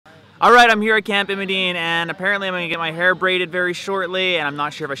Alright, I'm here at Camp Imidine, and apparently I'm going to get my hair braided very shortly, and I'm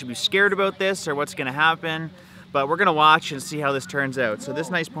not sure if I should be scared about this or what's going to happen, but we're going to watch and see how this turns out. So this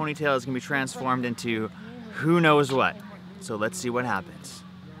nice ponytail is going to be transformed into who knows what. So let's see what happens.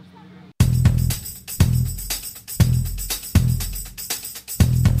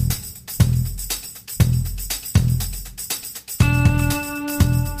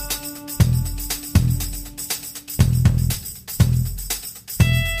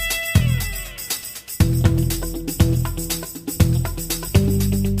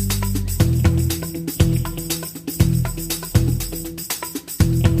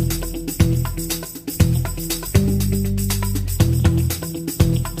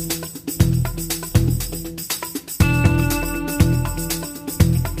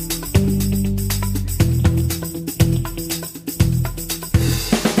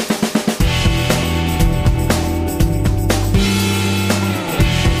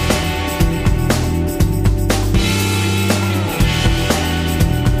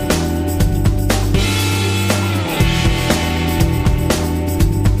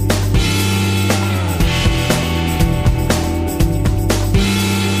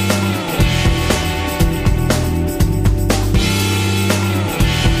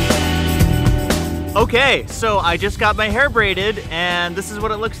 Okay, so I just got my hair braided and this is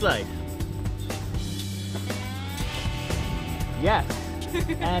what it looks like. Yes.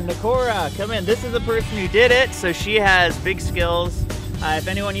 And Nicora, come in. This is the person who did it, so she has big skills. If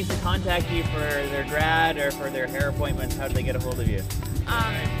anyone needs to contact you for their grad or for their hair appointments, how do they get a hold of you? You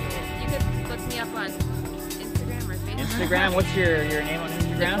could look me up on Instagram or Facebook. Instagram? What's your name on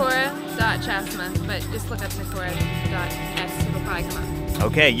Instagram? Nicora Schaafsma, but just look up Nicora.s, it'll probably come up.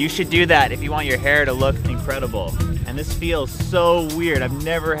 Okay, you should do that if you want your hair to look incredible. And this feels so weird. I've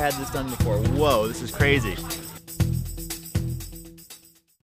never had this done before. Whoa, this is crazy.